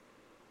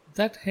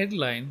That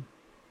headline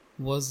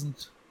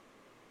wasn't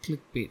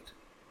clickbait.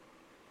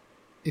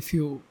 If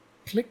you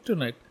clicked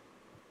on it,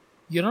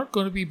 you're not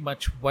going to be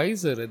much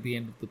wiser at the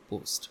end of the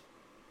post.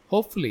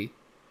 Hopefully,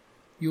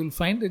 you'll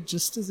find it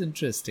just as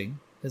interesting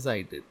as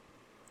I did.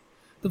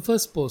 The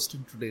first post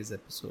in today's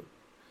episode.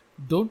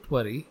 Don't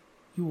worry,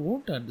 you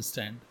won't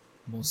understand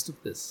most of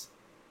this.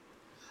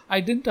 I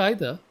didn't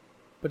either,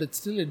 but it's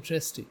still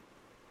interesting.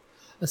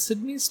 A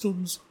Sydney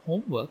student's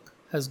homework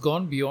has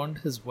gone beyond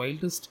his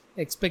wildest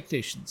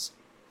expectations.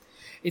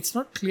 It's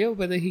not clear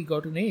whether he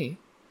got an A,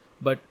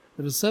 but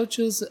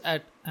researchers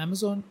at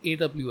Amazon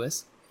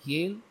AWS,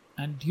 Yale,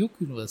 and Duke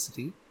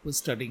University were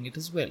studying it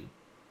as well.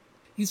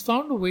 He's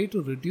found a way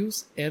to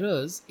reduce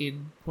errors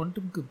in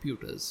quantum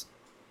computers.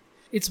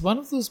 It's one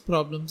of those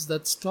problems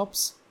that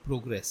stops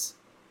progress.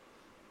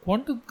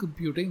 Quantum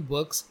computing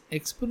works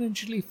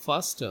exponentially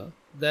faster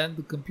than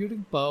the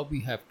computing power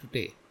we have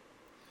today.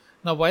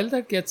 Now, while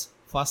that gets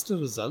faster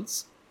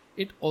results,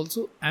 it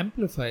also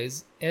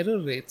amplifies error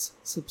rates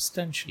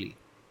substantially.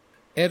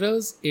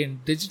 Errors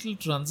in digital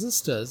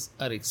transistors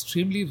are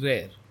extremely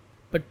rare,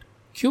 but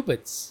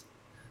qubits,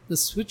 the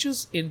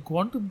switches in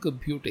quantum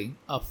computing,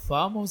 are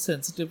far more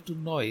sensitive to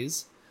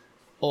noise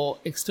or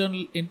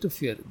external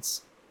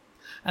interference.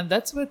 And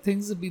that's where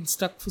things have been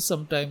stuck for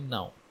some time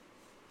now.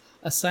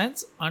 A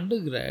science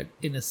undergrad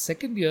in his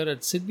second year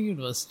at Sydney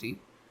University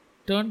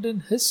turned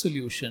in his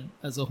solution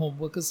as a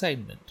homework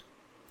assignment.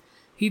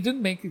 He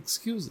didn't make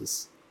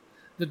excuses.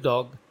 The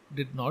dog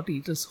did not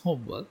eat his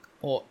homework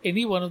or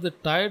any one of the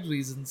tired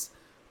reasons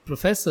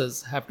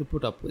professors have to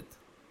put up with.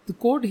 The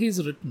code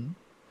he's written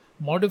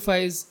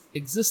modifies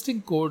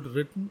existing code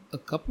written a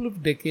couple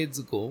of decades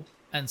ago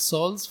and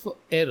solves for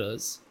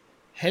errors,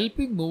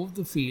 helping move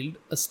the field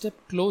a step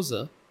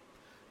closer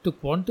to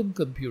quantum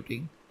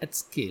computing at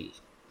scale.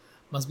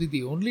 Must be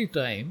the only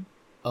time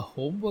a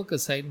homework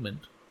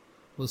assignment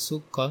was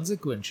so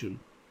consequential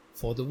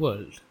for the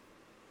world.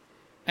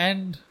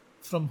 And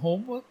from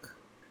homework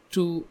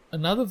to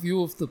another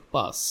view of the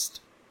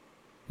past,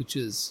 which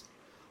is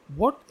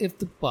what if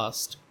the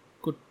past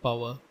could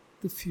power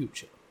the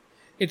future?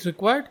 It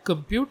required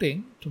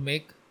computing to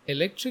make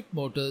electric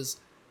motors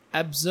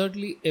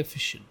absurdly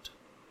efficient.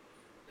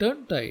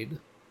 Turntide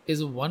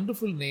is a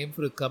wonderful name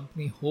for a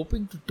company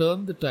hoping to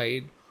turn the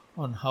tide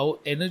on how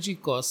energy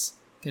costs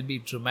can be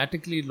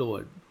dramatically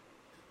lowered.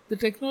 The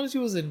technology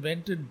was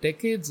invented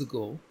decades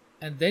ago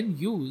and then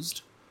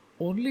used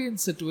only in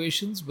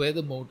situations where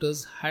the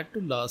motors had to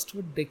last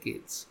for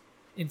decades.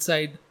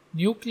 Inside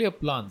nuclear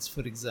plants,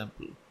 for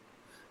example,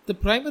 the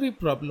primary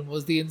problem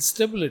was the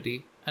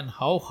instability and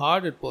how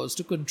hard it was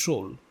to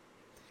control.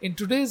 In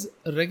today's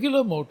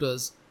regular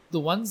motors, the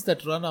ones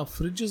that run our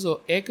fridges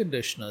or air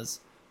conditioners,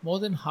 more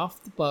than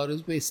half the power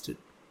is wasted.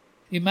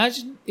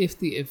 Imagine if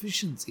the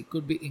efficiency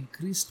could be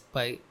increased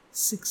by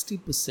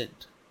 60%.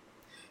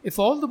 If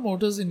all the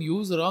motors in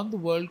use around the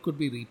world could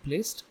be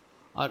replaced,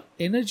 our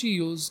energy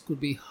use could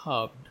be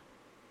halved.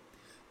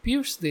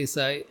 Piyush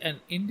Desai, an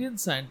Indian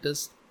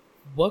scientist,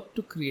 worked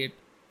to create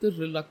the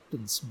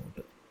reluctance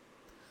motor.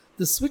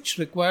 The switch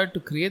required to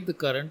create the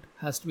current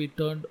has to be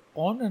turned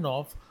on and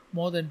off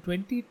more than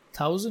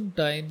 20,000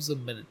 times a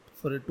minute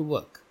for it to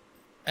work.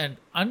 And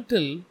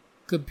until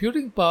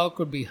computing power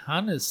could be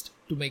harnessed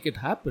to make it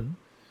happen,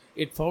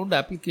 it found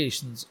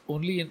applications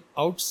only in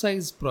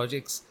outsized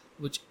projects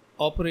which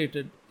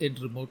operated in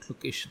remote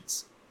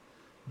locations.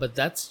 But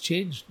that's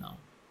changed now.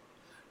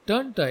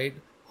 Turntide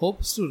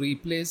hopes to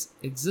replace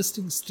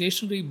existing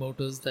stationary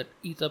motors that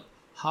eat up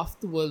half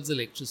the world's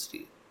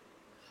electricity.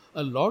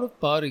 A lot of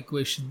power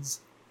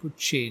equations could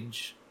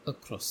change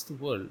across the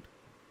world.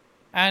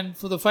 And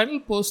for the final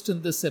post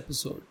in this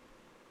episode,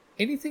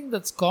 anything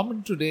that's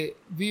common today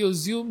we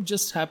assume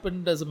just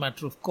happened as a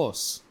matter of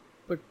course,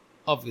 but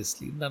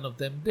obviously none of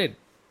them did.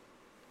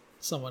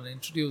 Someone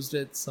introduced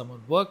it,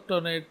 someone worked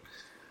on it,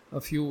 a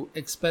few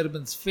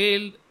experiments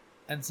failed,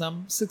 and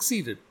some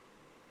succeeded.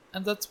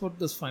 And that's what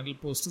this final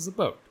post is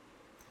about.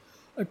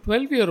 A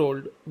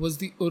 12-year-old was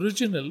the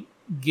original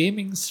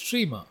gaming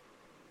streamer.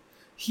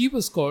 He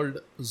was called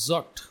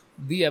Zot,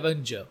 the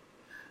Avenger,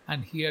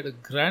 and he had a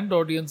grand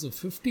audience of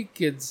 50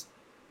 kids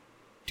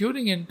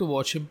tuning in to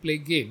watch him play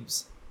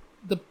games.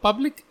 The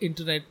public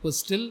internet was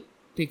still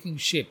taking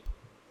shape,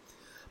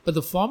 but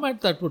the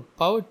format that would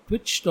power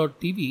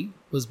Twitch.tv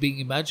was being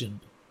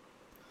imagined.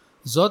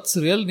 Zot's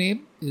real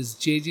name is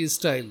JJ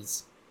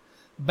Styles.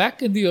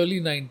 Back in the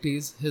early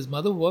 90s, his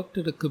mother worked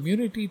at a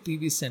community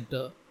TV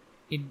center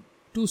in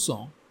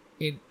Tucson,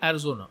 in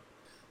Arizona.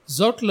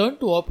 Zot learned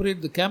to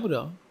operate the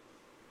camera,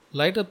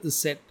 light up the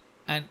set,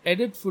 and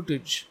edit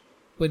footage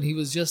when he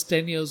was just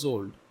 10 years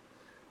old.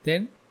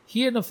 Then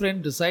he and a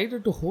friend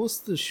decided to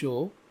host the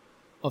show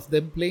of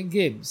them playing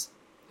games.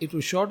 It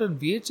was shot on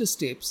VHS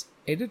tapes,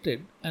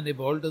 edited, and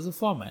evolved as a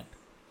format.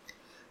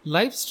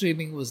 Live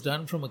streaming was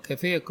done from a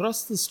cafe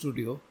across the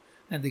studio,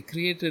 and they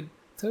created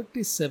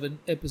 37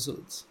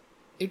 episodes.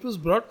 It was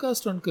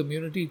broadcast on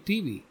community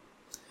TV,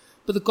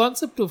 but the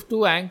concept of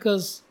two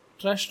anchors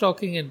trash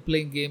talking and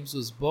playing games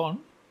was born,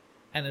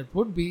 and it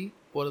would be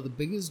one of the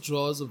biggest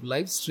draws of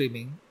live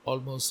streaming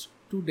almost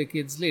 2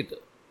 decades later.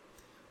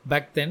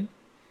 Back then,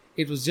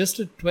 it was just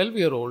a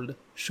 12-year-old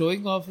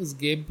showing off his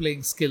game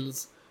playing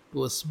skills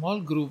to a small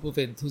group of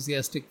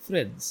enthusiastic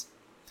friends.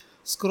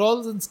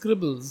 Scrawls and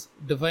scribbles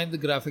defined the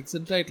graphics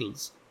and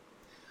titles,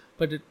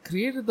 but it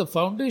created the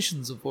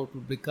foundations of what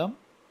would become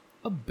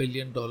a $1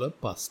 billion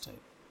pastime.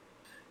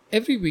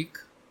 Every week,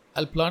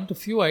 I'll plant a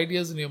few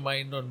ideas in your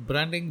mind on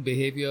branding,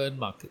 behavior, and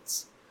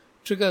markets.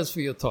 Triggers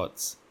for your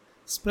thoughts.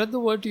 Spread the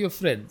word to your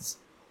friends.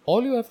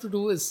 All you have to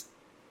do is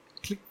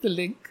click the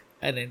link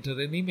and enter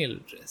an email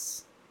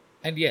address.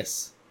 And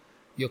yes,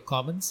 your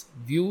comments,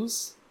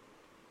 views,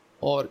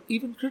 or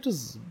even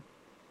criticism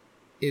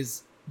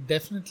is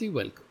definitely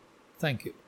welcome. Thank you.